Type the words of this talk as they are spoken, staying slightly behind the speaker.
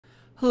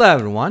Hello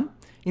everyone.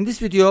 In this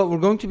video we're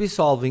going to be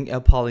solving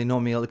a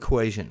polynomial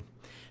equation.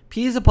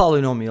 P is a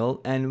polynomial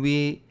and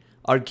we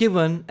are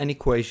given an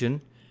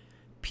equation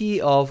p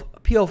of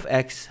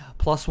x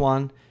plus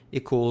 1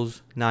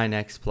 equals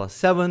 9x plus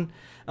 7,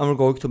 and we're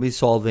going to be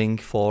solving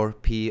for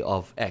p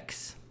of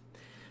x.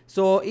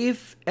 So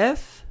if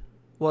f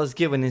was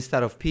given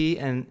instead of p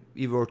and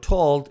we were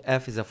told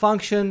f is a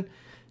function,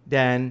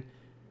 then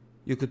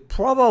you could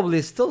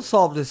probably still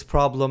solve this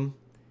problem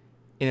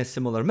in a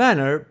similar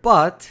manner,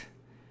 but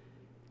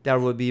there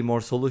will be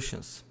more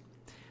solutions.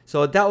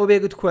 So that would be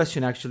a good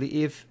question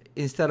actually. If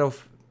instead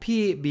of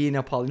p being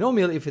a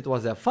polynomial, if it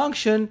was a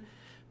function,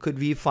 could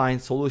we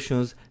find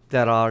solutions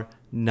that are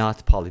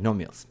not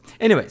polynomials?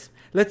 Anyways,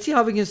 let's see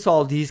how we can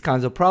solve these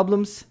kinds of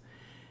problems.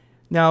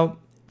 Now,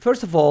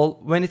 first of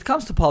all, when it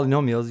comes to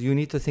polynomials, you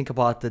need to think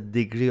about the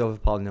degree of a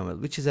polynomial,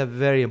 which is a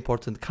very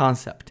important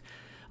concept.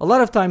 A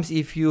lot of times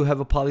if you have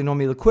a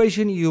polynomial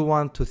equation, you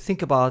want to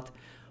think about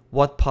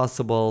what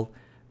possible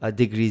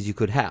degrees you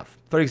could have.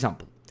 For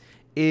example,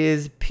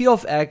 is p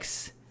of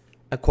x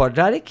a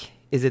quadratic?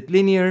 Is it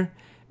linear?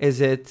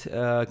 Is it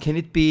can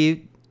it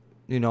be,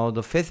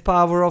 the fifth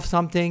power of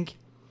something?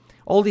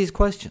 All these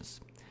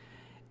questions.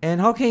 And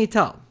how can you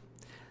tell?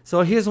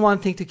 So here's one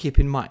thing to keep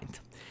in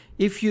mind.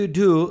 If you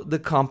do the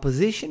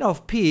composition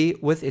of p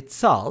with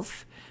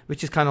itself,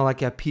 which is kind of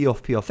like a p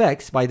of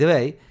x, by the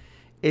way,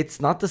 it's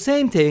not the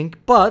same thing,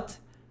 but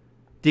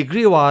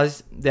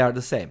degree-wise they are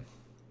the same,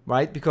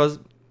 right? Because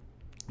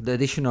the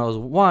addition of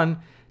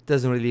 1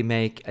 doesn't really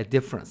make a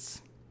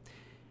difference,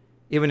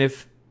 even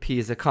if p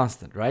is a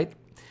constant, right?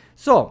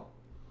 So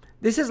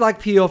this is like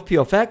p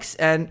of x,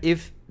 and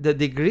if the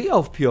degree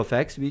of p of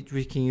x, which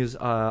we can use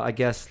I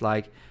guess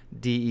like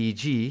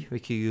deg, we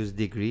can use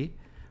degree,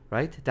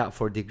 right? That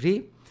for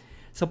degree.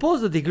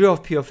 Suppose the degree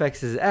of p of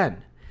x is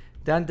n,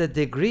 then the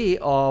degree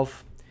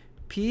of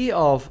p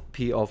of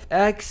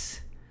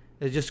x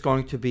is just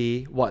going to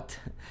be what?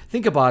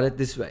 Think about it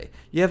this way.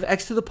 You have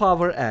x to the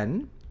power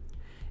n,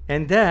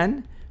 and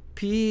then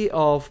p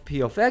of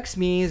x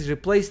means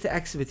replace the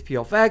x with p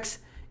of x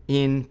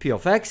in p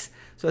of x.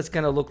 So it's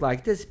going to look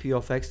like this, p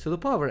of x to the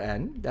power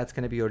n. That's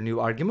going to be your new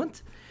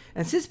argument.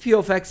 And since p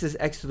of x is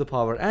x to the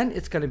power n,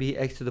 it's going to be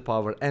x to the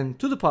power n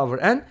to the power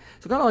n.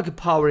 So kind of like a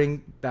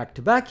powering back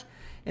to back.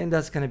 And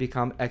that's going to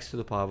become x to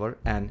the power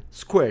n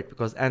squared,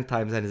 because n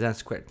times n is n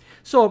squared.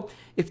 So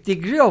if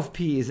degree of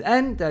p is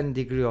n, then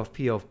degree of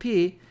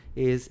p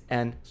is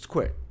n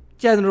squared.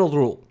 General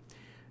rule.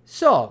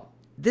 So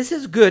this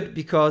is good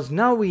because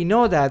now we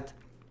know that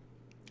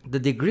the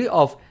degree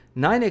of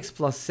 9x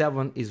plus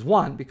 7 is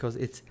 1 because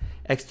it's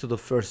x to the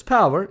first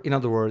power. In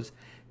other words,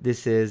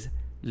 this is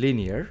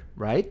linear,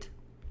 right?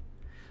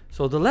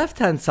 So the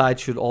left-hand side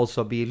should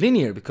also be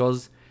linear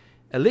because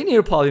a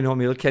linear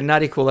polynomial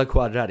cannot equal a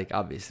quadratic,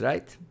 obviously,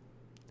 right?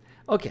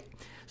 Okay,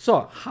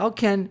 so how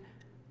can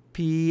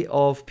p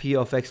of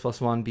x plus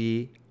 1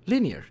 be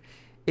linear?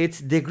 Its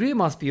degree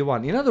must be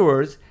 1. In other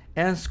words,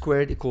 n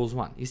squared equals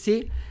 1. You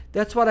see,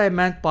 that's what I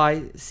meant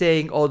by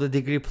saying, oh, the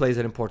degree plays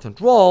an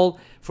important role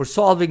for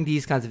solving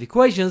these kinds of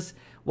equations.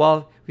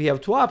 Well, we have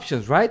two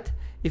options, right?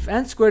 If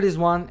n squared is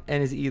 1,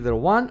 n is either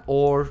 1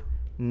 or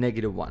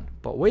negative 1.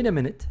 But wait a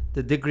minute,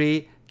 the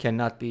degree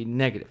cannot be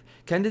negative.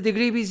 Can the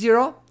degree be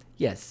 0?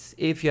 Yes,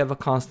 if you have a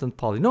constant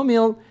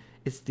polynomial,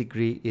 its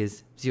degree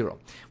is 0.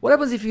 What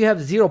happens if you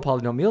have 0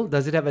 polynomial?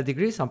 Does it have a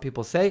degree? Some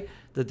people say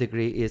the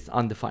degree is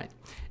undefined.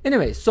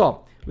 Anyway,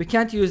 so we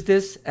can't use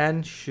this,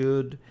 and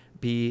should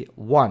be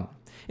 1.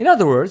 In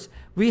other words,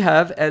 we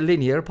have a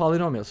linear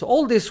polynomial. So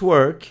all this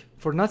work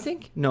for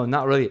nothing? No,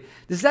 not really.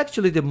 This is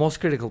actually the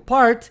most critical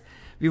part.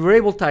 We were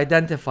able to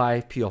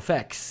identify p of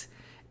x,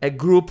 a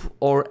group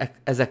or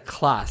as a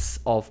class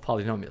of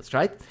polynomials,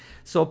 right?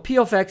 So p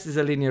of x is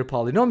a linear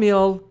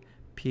polynomial.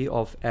 P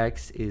of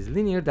x is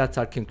linear. That's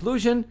our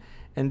conclusion.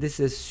 And this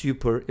is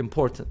super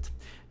important.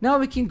 Now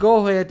we can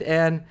go ahead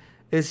and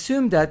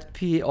assume that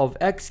p of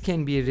x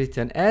can be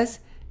written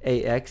as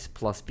ax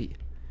plus b.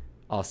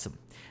 Awesome.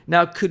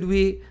 Now, could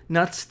we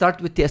not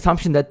start with the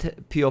assumption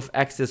that p of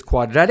x is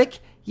quadratic?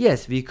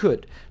 Yes, we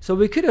could. So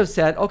we could have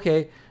said,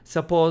 okay,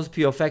 suppose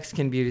p of x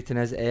can be written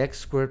as ax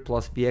squared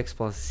plus bx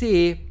plus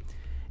c.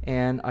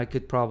 And I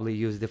could probably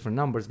use different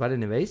numbers, but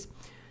anyways.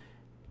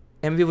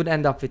 And we would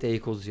end up with a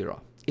equals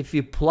 0. If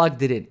we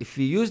plugged it in, if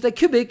we used a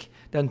cubic,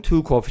 then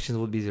two coefficients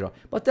would be 0.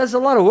 But that's a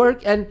lot of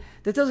work, and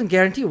that doesn't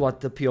guarantee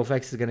what the p of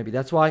x is going to be.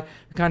 That's why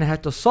we kind of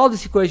have to solve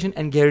this equation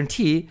and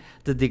guarantee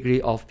the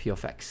degree of p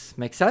of x.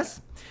 Make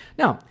sense?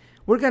 Now,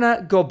 we're going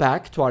to go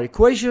back to our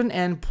equation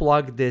and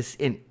plug this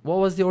in. What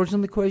was the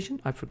original equation?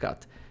 I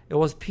forgot. It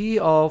was p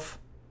of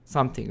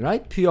something,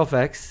 right? P of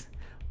x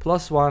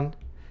plus 1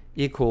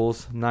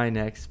 equals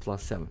 9x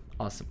plus 7.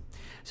 Awesome.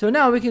 So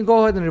now we can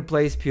go ahead and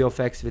replace p of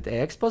x with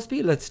ax plus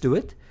b. Let's do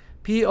it.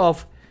 P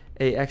of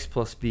ax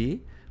plus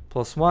b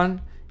plus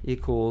 1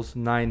 equals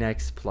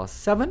 9x plus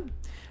 7.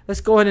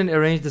 Let's go ahead and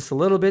arrange this a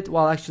little bit.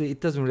 Well, actually,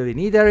 it doesn't really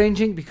need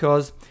arranging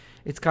because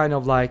it's kind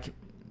of like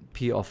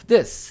p of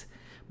this.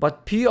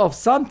 but p of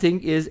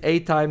something is a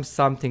times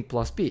something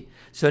plus b.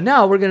 So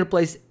now we're going to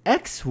replace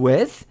x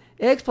with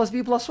ax plus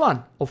b plus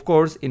 1, of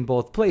course, in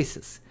both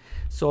places.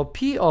 So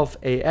p of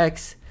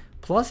ax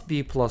plus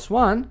b plus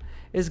 1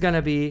 is going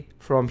to be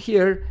from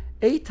here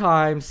a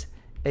times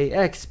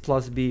ax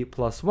plus b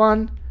plus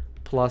 1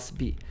 plus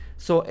b.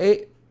 So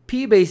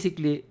p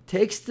basically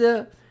takes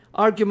the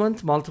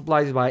argument,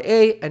 multiplies by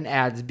a, and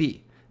adds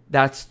b.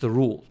 That's the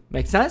rule.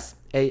 Make sense?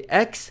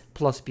 Ax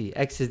plus b.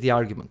 X is the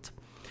argument.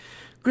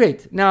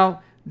 Great.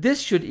 Now this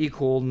should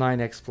equal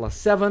 9x plus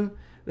 7.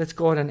 Let's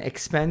go ahead and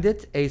expand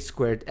it. A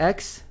squared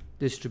x,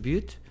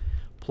 distribute,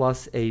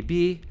 plus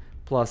ab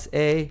plus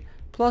a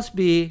plus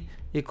b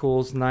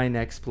equals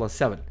 9x plus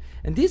 7.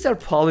 And these are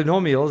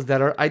polynomials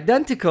that are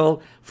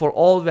identical for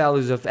all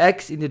values of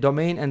x in the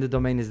domain, and the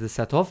domain is the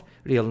set of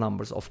real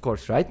numbers, of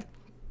course, right?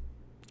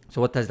 So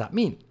what does that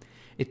mean?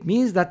 It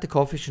means that the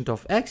coefficient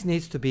of x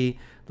needs to be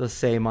the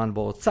same on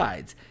both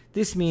sides.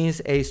 This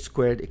means a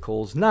squared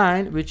equals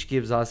 9, which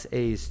gives us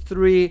a is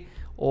 3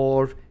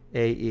 or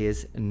a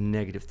is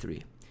negative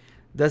 3.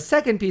 The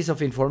second piece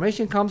of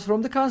information comes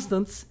from the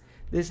constants.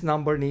 This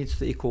number needs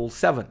to equal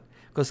 7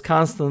 because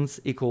constants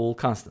equal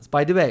constants.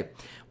 By the way,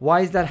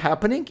 why is that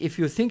happening? If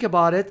you think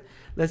about it,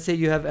 let's say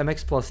you have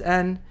mx plus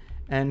n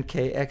and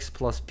kx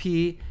plus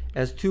p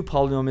as two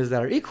polynomials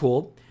that are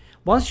equal.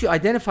 Once you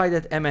identify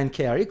that m and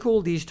k are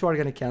equal, these two are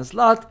going to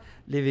cancel out,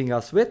 leaving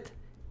us with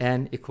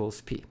n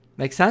equals p.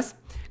 Make sense?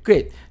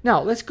 Great.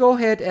 Now let's go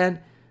ahead and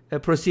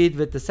proceed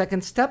with the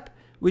second step,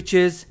 which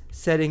is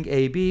setting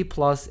ab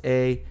plus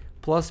a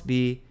plus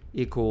b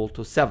equal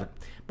to 7.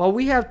 But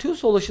we have two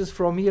solutions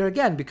from here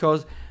again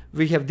because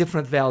we have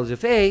different values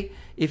of a.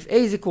 If a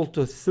is equal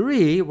to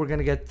 3, we're going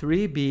to get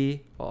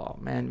 3b. Oh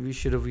man, we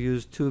should have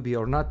used 2b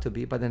or not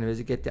 2b, but anyways,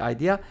 you get the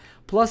idea.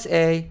 Plus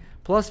a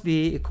plus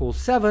b equals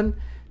 7.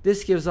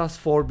 This gives us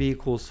 4b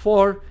equals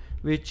 4,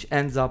 which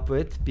ends up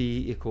with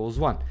b equals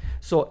 1.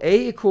 So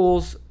a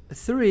equals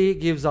 3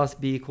 gives us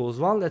b equals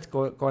 1. Let's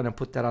go ahead and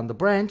put that on the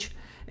branch.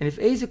 And if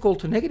a is equal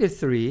to negative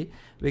 3,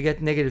 we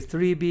get negative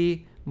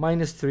 3b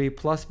minus 3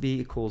 plus b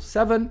equals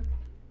 7.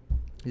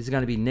 This is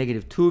going to be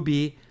negative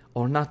 2b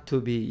or not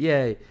 2b.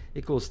 Yay,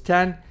 equals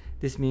 10.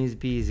 This means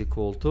b is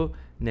equal to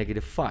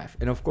negative 5.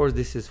 And of course,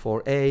 this is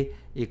for a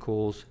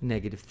equals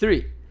negative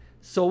 3.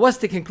 So what's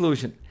the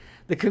conclusion?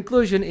 The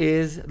conclusion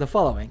is the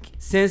following.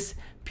 Since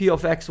p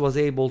of x was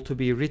able to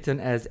be written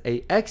as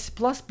ax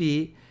plus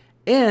b,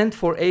 and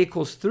for a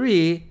equals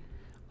 3,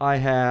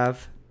 I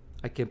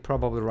can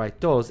probably write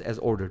those as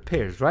ordered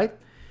pairs, right?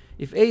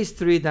 If a is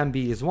 3, then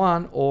b is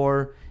 1,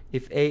 or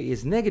if a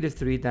is negative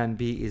 3, then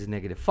b is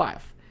negative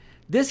 5.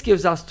 This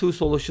gives us two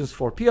solutions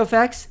for p of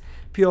x.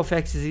 P of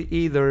x is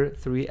either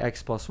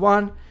 3x plus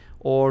 1,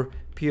 or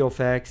p of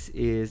x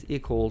is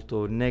equal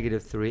to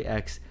negative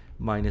 3x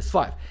minus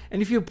 5.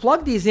 And if you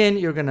plug these in,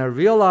 you're going to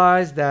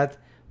realize that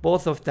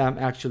both of them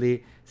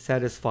actually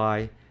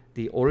satisfy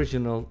the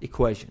original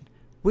equation,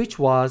 which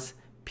was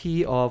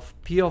p of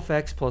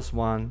x plus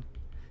 1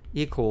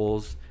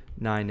 equals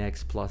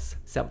 9x plus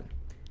 7.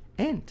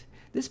 And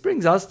this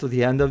brings us to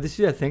the end of this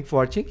video. Thanks for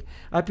watching.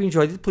 I hope you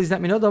enjoyed it. Please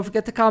let me know. Don't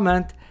forget to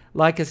comment,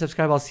 like, and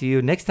subscribe. I'll see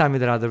you next time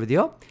with another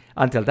video.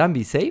 Until then,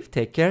 be safe,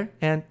 take care,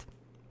 and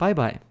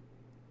bye-bye.